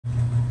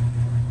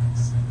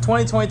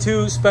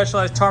2022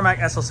 Specialized Tarmac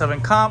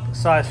SL7 Comp,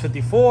 size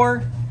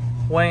 54,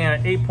 weighing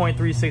at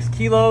 8.36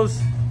 kilos,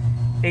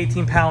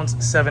 18 pounds,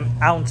 7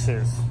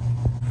 ounces.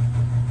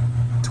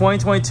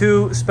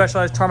 2022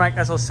 Specialized Tarmac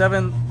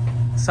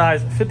SL7,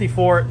 size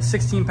 54,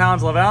 16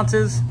 pounds, 11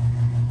 ounces,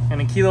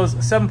 and in kilos,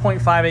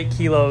 7.58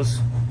 kilos.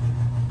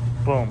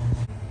 Boom.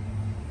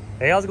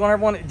 Hey, how's it going,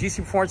 everyone?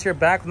 GC Performance here,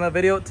 back with another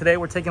video. Today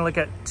we're taking a look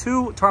at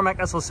two Tarmac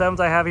SL7s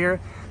I have here.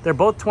 They're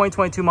both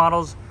 2022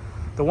 models.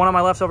 The one on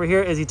my left over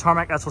here is the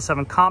Tarmac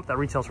SL7 Comp that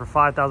retails for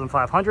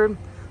 $5,500.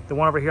 The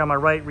one over here on my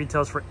right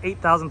retails for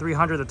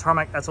 $8,300, the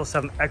Tarmac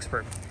SL7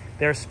 Expert.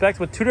 They're spec'd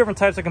with two different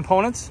types of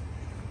components,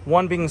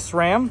 one being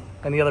SRAM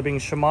and the other being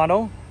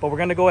Shimano. But we're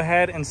gonna go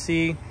ahead and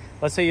see,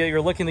 let's say you're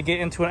looking to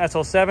get into an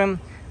SL7.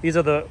 These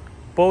are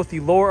both the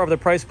lower of the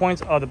price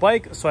points of the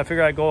bike. So I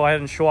figured I'd go ahead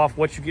and show off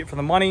what you get for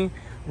the money,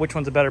 which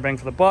one's a better bang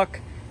for the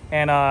buck,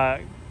 and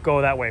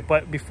go that way.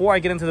 But before I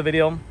get into the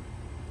video,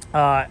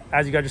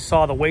 as you guys just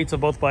saw, the weights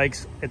of both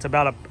bikes, it's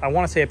about I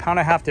want to say 1.5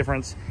 pound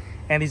difference,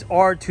 and these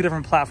are two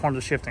different platforms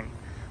of shifting.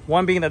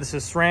 One being that this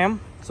is SRAM,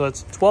 so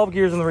it's 12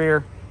 gears in the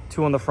rear,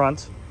 2 in the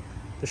front.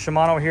 The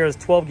Shimano here is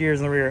 12 gears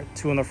in the rear,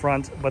 2 in the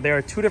front, but there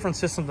are two different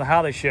systems on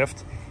how they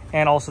shift.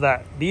 And also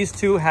that these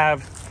two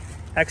have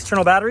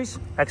external batteries,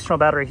 external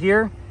battery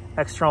here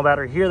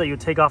that you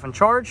take off and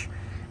charge.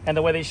 And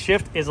the way they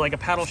shift is like a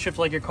paddle shift,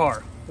 like your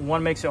car.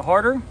 One makes it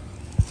harder,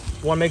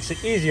 one makes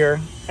it easier,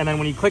 and then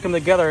when you click them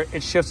together,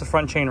 it shifts the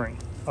front chainring.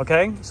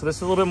 Okay, so this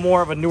is a little bit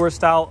more of a newer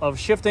style of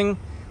shifting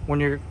when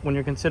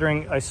you're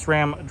considering a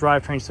SRAM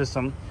drivetrain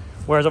system.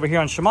 Whereas over here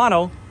on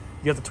Shimano,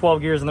 you have the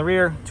 12 gears in the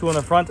rear, 2 in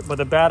the front, but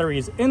the battery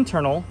is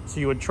internal, so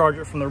you would charge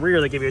it from the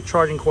rear. They give you a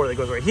charging cord that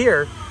goes right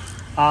here.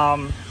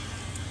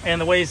 And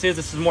the way this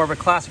is more of a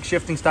classic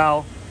shifting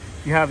style.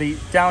 You have the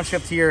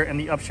downshift here and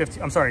the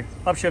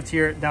upshift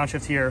here,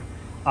 downshift here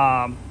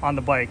on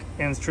the bike,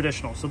 and it's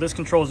traditional. So this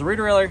controls the rear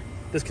derailleur,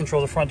 this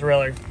controls the front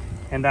derailleur,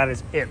 and that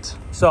is it.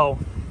 So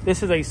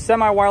this is a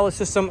semi-wireless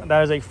system.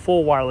 That is a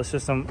full wireless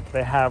system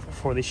they have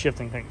for the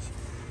shifting things.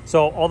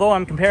 So although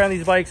I'm comparing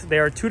these bikes, they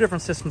are two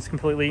different systems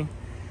completely.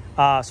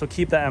 So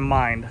keep that in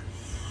mind.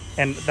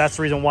 And that's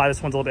the reason why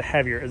this one's a little bit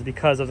heavier, is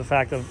because of the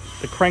fact of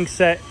the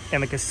crankset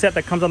and the cassette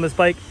that comes on this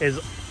bike is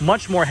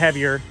much more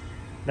heavier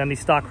than the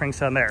stock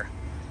crankset on there.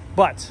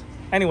 But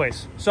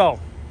anyways, so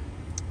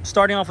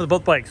starting off with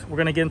both bikes, we're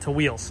gonna get into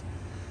wheels.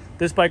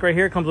 This bike right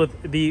here comes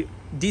with the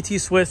DT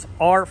Swiss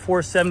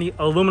R470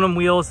 aluminum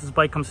wheels. This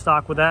bike comes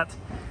stock with that.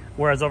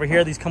 Whereas over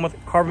here, these come with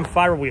carbon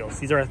fiber wheels.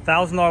 These are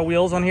 $1,000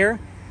 wheels on here.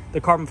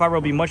 The carbon fiber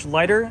will be much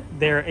lighter.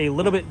 They're a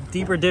little bit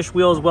deeper dish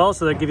wheel as well,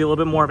 so they give you a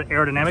little bit more of an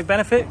aerodynamic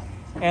benefit.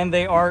 And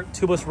they are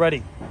tubeless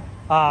ready.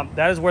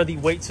 That is where the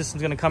weight system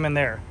is gonna come in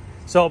there.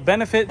 So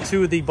benefit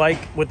to the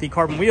bike with the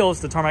carbon wheels,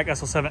 the Tarmac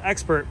SL7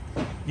 Expert,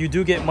 you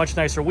do get much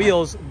nicer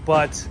wheels,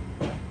 but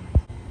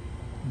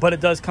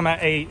it does come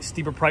at a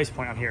steeper price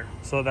point on here.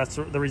 So that's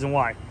the reason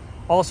why.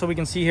 Also, we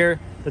can see here,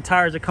 the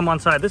tires that come on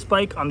side this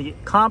bike on the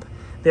Comp,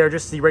 they're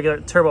just the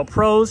regular Turbo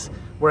Pros,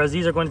 whereas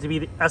these are going to be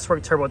the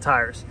S-Work Turbo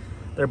tires.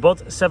 They're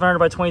both 700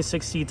 by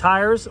 26C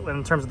tires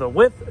in terms of the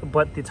width,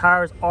 but the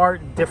tires are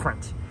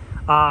different.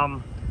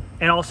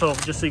 And also,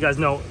 just so you guys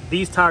know,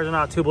 these tires are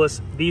not tubeless.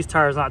 These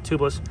tires are not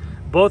tubeless.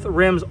 Both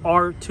rims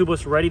are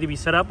tubeless ready to be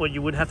set up, but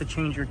you would have to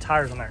change your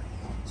tires on there.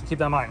 So keep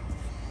that in mind.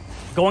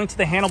 Going to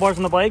the handlebars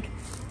on the bike,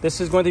 this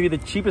is going to be the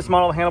cheapest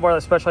model of handlebar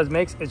that Specialized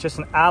makes. It's just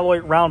an alloy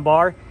round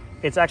bar.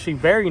 It's actually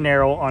very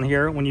narrow on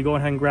here. When you go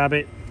ahead and grab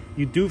it,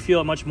 you do feel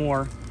it much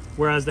more.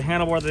 Whereas the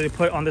handlebar that they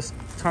put on this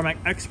Tarmac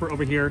Expert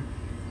over here,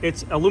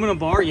 it's aluminum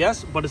bar,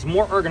 yes, but it's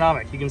more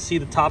ergonomic. You can see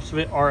the tops of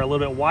it are a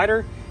little bit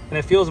wider, and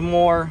it feels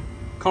more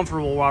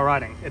comfortable while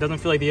riding. It doesn't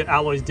feel like the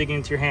alloy is digging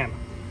into your hand.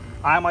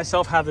 I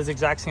myself have this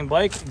exact same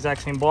bike,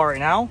 exact same bar right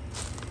now,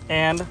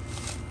 and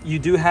you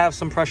do have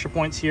some pressure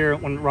points here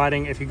when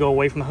riding. If you go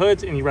away from the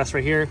hoods and you rest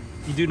right here,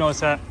 you do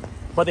notice that.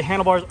 But the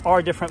handlebars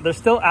are different. They're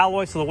still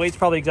alloy, so the weight's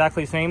probably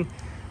exactly the same,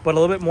 but a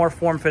little bit more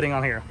form-fitting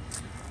on here.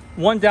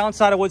 One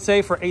downside I would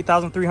say for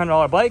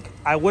 $8,300 bike,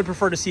 I would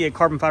prefer to see a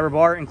carbon fiber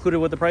bar included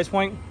with the price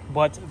point,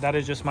 but that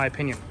is just my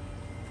opinion.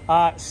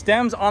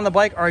 Stems on the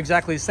bike are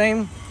exactly the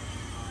same.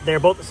 They're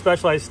both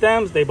Specialized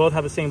stems. They both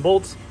have the same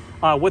bolts.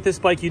 With this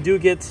bike, you do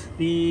get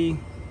the,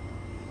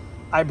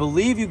 I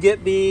believe you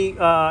get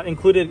the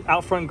included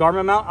out front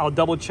garment mount. I'll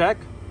double check.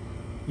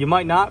 You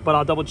might not, but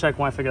I'll double check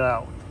when I figure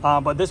that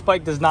out. But this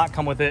bike does not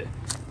come with it.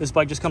 This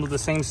bike just comes with the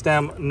same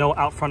stem, no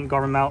out front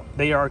garment mount.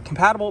 They are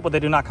compatible, but they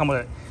do not come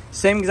with it.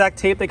 Same exact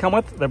tape they come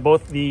with. They're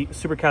both the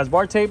Supercast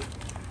bar tape,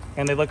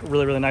 and they look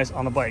really, really nice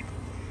on the bike.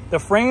 The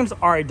frames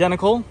are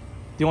identical.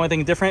 The only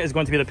thing different is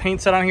going to be the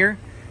paint set on here.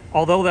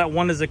 Although that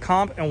one is the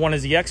Comp and one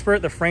is the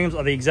Expert, the frames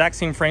are the exact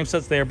same frame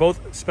sets. They are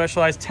both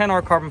Specialized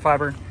 10R carbon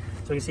fiber.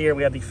 So you can see here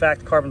we have the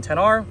Fact Carbon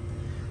 10R.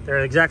 They're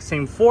the exact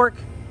same fork,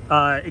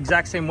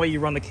 exact same way you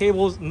run the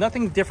cables.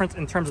 Nothing different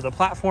in terms of the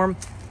platform.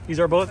 These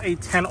are both a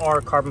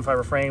 10R carbon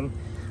fiber frame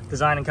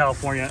designed in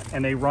California,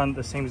 and they run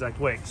the same exact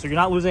way. So you're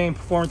not losing any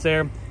performance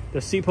there.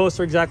 The seat posts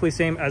are exactly the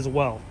same as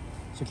well.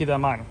 So keep that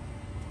in mind.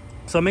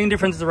 So main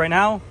differences right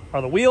now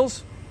are the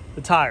wheels.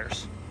 the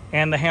tires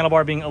and the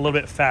handlebar being a little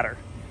bit fatter.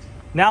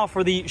 Now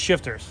for the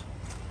shifters.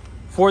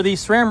 For the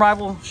SRAM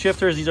Rival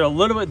shifters, these are a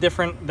little bit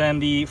different than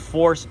the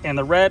Force and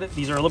the Red.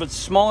 These are a little bit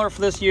smaller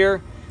for this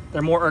year.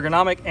 They're more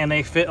ergonomic and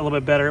they fit a little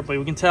bit better, but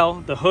we can tell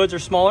the hoods are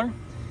smaller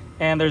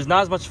and there's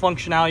not as much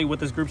functionality with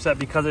this group set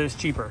because it is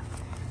cheaper.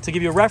 To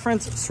give you a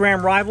reference,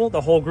 SRAM Rival,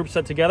 the whole group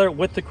set together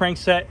with the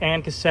crankset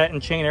and cassette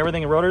and chain,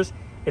 everything and rotors,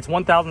 it's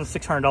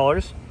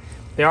 $1,600.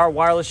 They are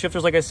wireless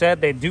shifters, like I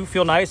said. They do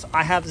feel nice.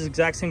 I have this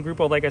exact same group,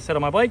 like I said,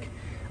 on my bike.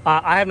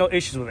 I have no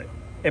issues with it.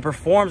 It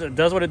performs, it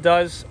does what it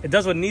does. It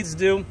does what it needs to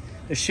do.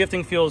 The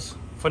shifting feels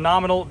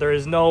phenomenal. There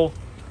is no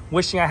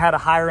wishing I had a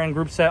higher end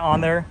group set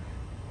on there.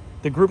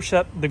 The group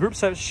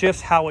set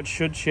shifts how it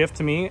should shift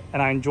to me,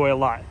 and I enjoy a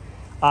lot.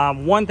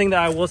 One thing that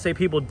I will say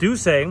people do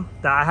say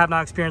that I have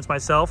not experienced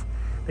myself,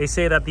 they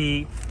say that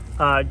the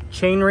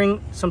chain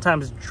ring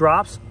sometimes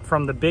drops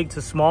from the big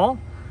to small.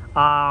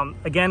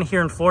 Again,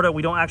 here in Florida,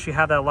 we don't actually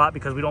have that a lot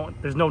because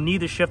there's no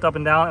need to shift up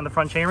and down in the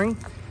front chain ring.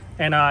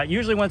 And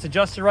usually when it's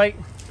adjusted right,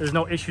 there's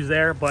no issues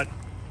there, but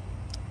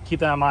keep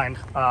that in mind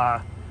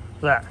for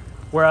that.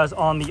 Whereas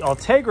on the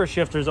Ultegra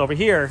shifters over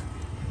here,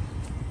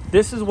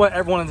 this is what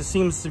everyone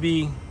seems to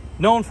be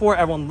known for.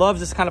 Everyone loves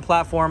this kind of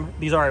platform.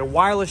 These are a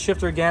wireless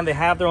shifter. Again, they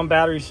have their own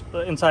batteries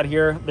inside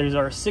here. These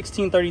are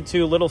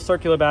 1632 little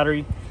circular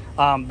battery.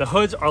 The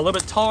hoods are a little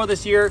bit taller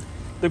this year.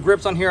 The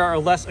grips on here are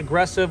less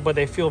aggressive, but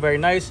they feel very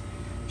nice.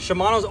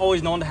 Shimano's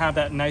always known to have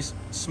that nice,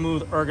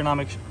 smooth,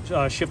 ergonomic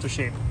shifter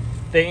shape.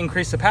 They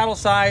increase the paddle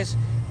size.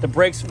 The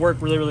brakes work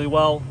really, really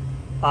well.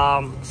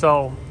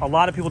 So a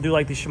lot of people do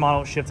like the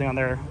Shimano shifting on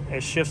there.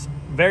 It shifts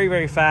very,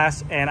 very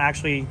fast, and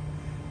actually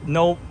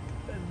no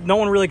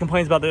one really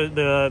complains about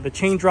the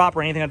chain drop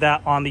or anything like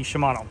that on the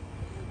Shimano.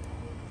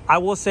 I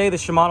will say the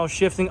Shimano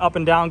shifting up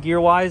and down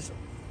gear-wise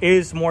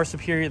is more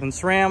superior than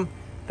SRAM.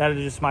 That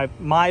is just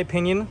my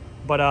opinion.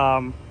 But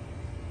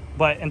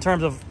in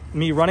terms of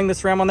me running the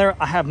SRAM on there,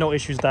 I have no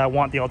issues that I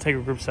want the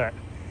Ultegra group set.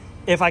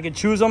 If I could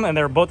choose them and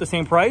they're both the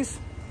same price,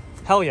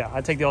 hell yeah,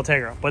 I'd take the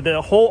Ultegra. But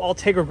the whole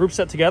Ultegra group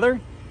set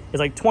together is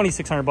like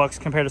 $2,600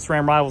 compared to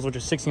SRAM Rivals, which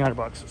is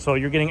 $1,600. So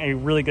you're getting a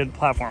really good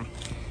platform.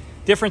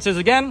 Differences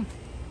again,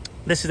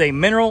 this is a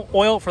mineral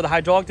oil for the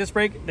hydraulic disc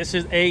brake. This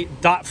is a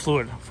dot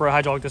fluid for a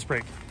hydraulic disc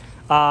brake.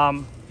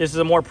 This is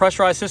a more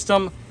pressurized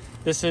system.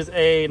 This is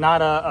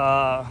not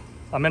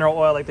a mineral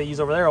oil like they use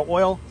over there, or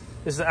oil.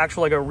 This is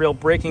actually like a real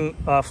braking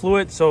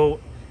fluid. So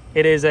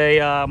it is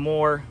a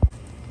more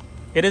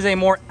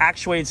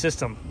actuated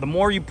system. The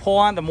more you pull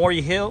on, the more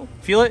you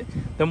feel it,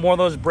 the more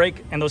those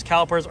brake and those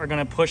calipers are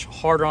going to push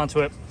harder onto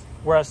it.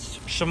 Whereas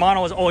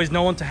Shimano is always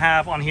known to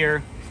have on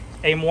here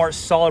a more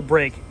solid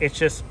brake. It's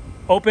just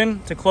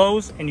open to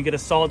close and you get a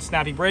solid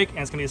snappy brake, and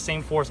it's going to be the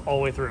same force all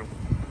the way through.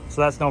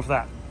 So that's known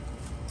for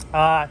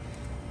that.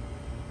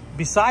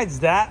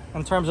 Besides that,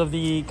 in terms of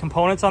the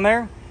components on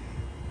there,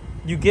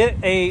 you get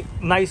a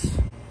nice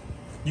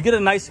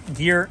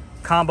gear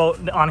combo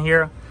on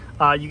here.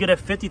 You get a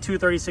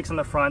 5236 in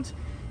the front.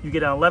 You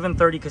get an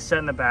 1130 cassette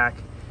in the back.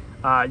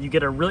 You get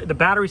the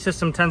battery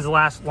system tends to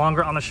last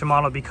longer on the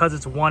Shimano because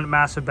it's one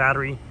massive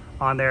battery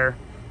on there,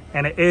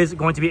 and it is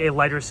going to be a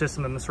lighter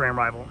system than the SRAM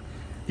Rival.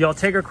 The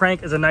Ultegra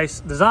crank is a nice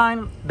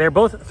design. They're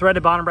both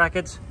threaded bottom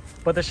brackets,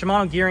 but the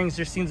Shimano gearings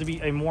just seems to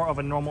be a more of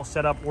a normal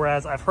setup,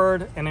 whereas I've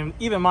heard, and in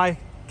even my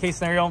case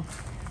scenario,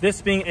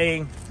 this being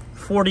a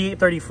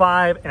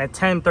 4835 and a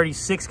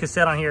 1036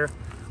 cassette on here,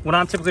 when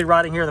I'm typically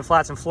riding here in the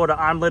flats in Florida,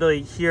 I'm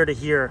literally here to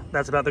here.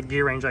 That's about the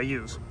gear range I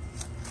use.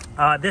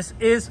 This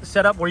is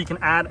set up where you can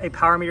add a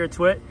power meter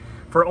to it.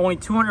 For only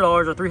 $200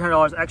 or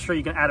 $300 extra,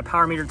 you can add a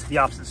power meter to the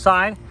opposite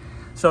side.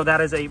 So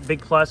that is a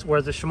big plus,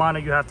 whereas the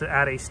Shimano, you have to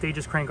add a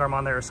Stages crank arm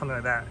on there or something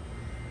like that.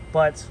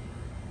 But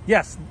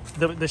yes,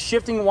 the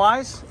shifting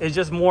wise is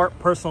just more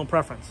personal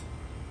preference.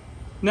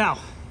 Now,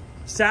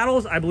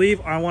 saddles, I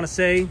believe, I want to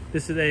say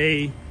this is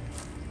a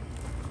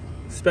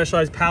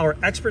Specialized Power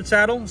Expert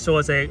saddle. So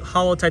it's a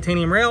hollow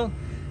titanium rail,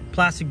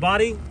 plastic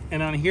body,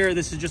 and on here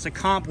this is just a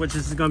comp, which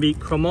is going to be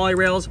chromoly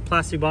rails,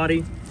 plastic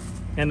body,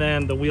 and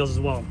then the wheels as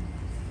well.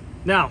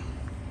 Now,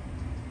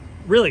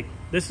 really,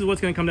 this is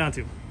what's going to come down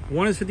to.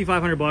 One is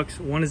 $5,500,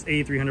 one is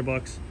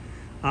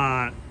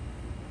 $8,300.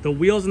 The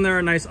wheels in there are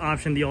a nice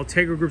option. The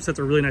Ultegra group sets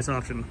are a really nice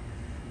option.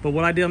 But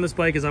what I did on this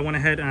bike is I went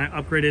ahead and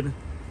I upgraded.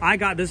 I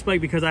got this bike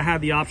because I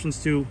had the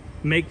options to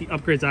make the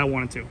upgrades I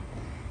wanted to.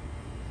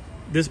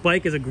 This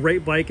bike is a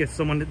great bike if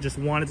someone just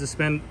wanted to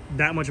spend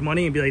that much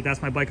money and be like,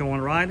 that's my bike I want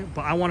to ride.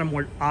 But I wanted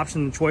more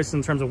options and choices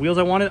in terms of wheels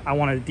I wanted. I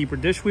wanted a deeper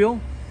dish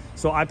wheel.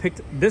 So I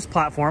picked this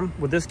platform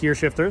with this gear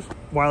shifters,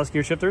 wireless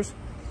gear shifters.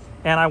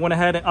 And I went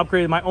ahead and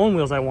upgraded my own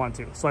wheels I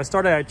wanted to. So I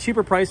started at a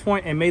cheaper price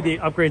point and made the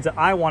upgrades that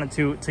I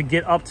wanted to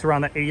get up to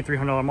around that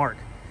 $8,300 mark.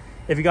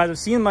 If you guys have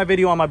seen my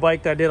video on my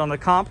bike that I did on the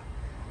comp,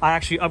 I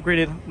actually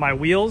upgraded my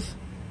wheels,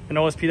 an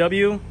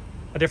OSPW,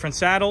 a different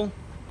saddle,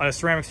 a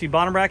ceramic speed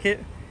bottom bracket,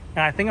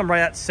 and I think I'm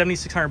right at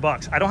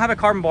 $7,600. I don't have a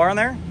carbon bar on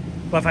there,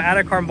 but if I add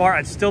a carbon bar,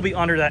 I'd still be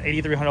under that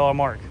 $8,300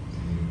 mark.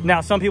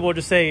 Now, some people will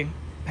just say,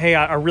 hey,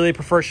 I really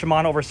prefer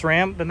Shimano over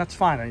SRAM, then that's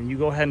fine, and you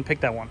go ahead and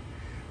pick that one.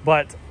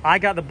 But I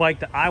got the bike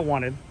that I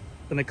wanted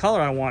and the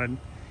color I wanted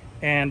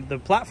and the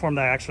platform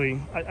that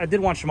I did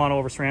want Shimano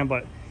over SRAM,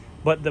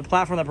 but the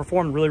platform that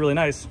performed really, really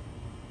nice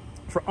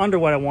for under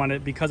what I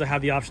wanted because I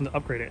have the option to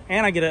upgrade it.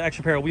 And I get an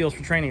extra pair of wheels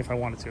for training if I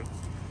wanted to.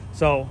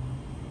 So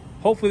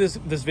hopefully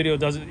this video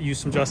does you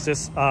some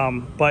justice.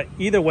 But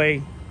either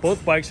way,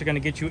 both bikes are going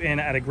to get you in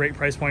at a great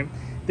price point.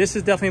 This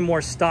is definitely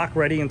more stock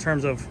ready in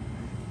terms of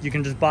you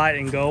can just buy it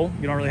and go.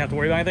 You don't really have to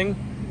worry about anything.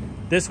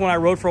 This one I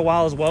rode for a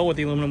while as well with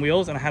the aluminum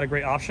wheels, and I had a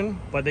great option,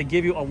 but they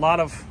give you a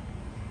lot of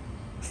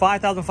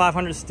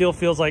 $5,500 still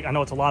feels like, I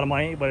know it's a lot of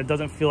money, but it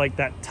doesn't feel like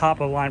that top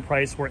of the line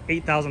price where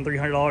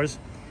 $8,300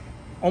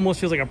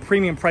 almost feels like a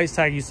premium price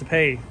tag you used to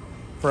pay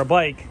for a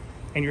bike,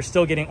 and you're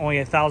still getting only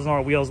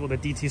 $1,000 wheels with a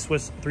DT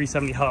Swiss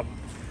 370 hub.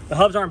 The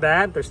hubs aren't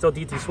bad, they're still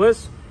DT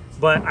Swiss,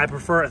 but I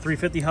prefer a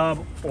 350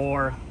 hub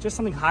or just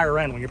something higher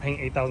end when you're paying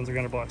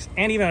 $8,300,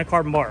 and even a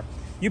carbon bar.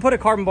 You put a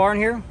carbon bar in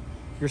here,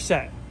 you're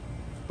set.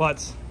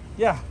 But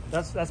yeah,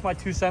 that's my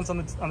 2 cents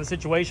on the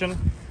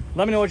situation.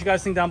 Let me know what you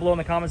guys think down below in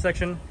the comment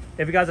section.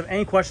 If you guys have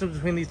any questions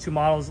between these two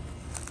models,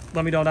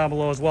 let me know down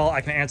below as well.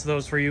 I can answer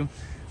those for you.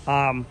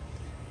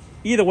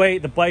 Either way,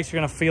 the bikes are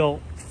gonna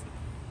feel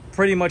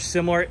pretty much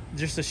similar.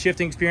 Just the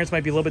shifting experience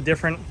might be a little bit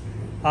different.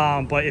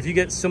 But if you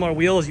get similar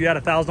wheels, you add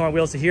 $1,000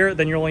 wheels to here,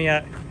 then you're only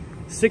at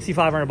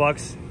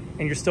 $6,500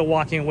 and you're still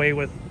walking away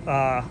with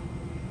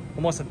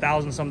almost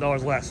 $1,000 some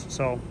dollars less.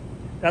 So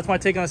that's my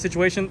take on the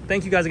situation.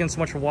 Thank you guys again so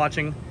much for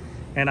watching,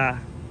 and I'll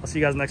see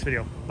you guys in the next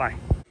video. Bye.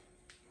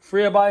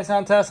 Free body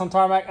sound test on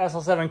Tarmac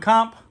SL7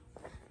 comp.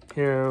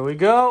 Here we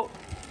go.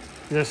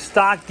 These are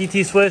stock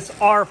DT Swiss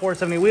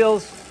R470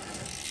 wheels.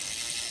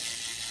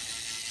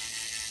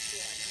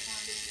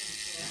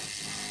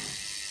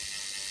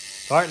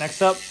 All right,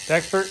 next up, the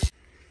Expert.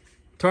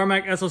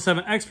 Tarmac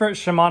SL7 Expert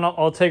Shimano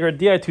Ultegra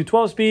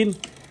Di212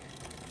 speed.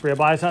 Free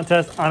body sound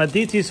test on a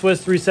DT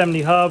Swiss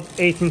 370 hub,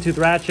 18-tooth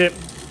ratchet.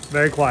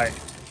 Very quiet.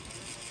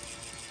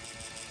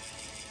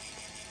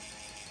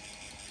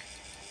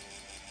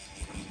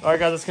 All right,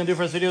 guys, that's going to do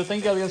for this video.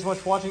 Thank you guys again so much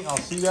for watching. I'll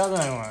see you guys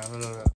anyway.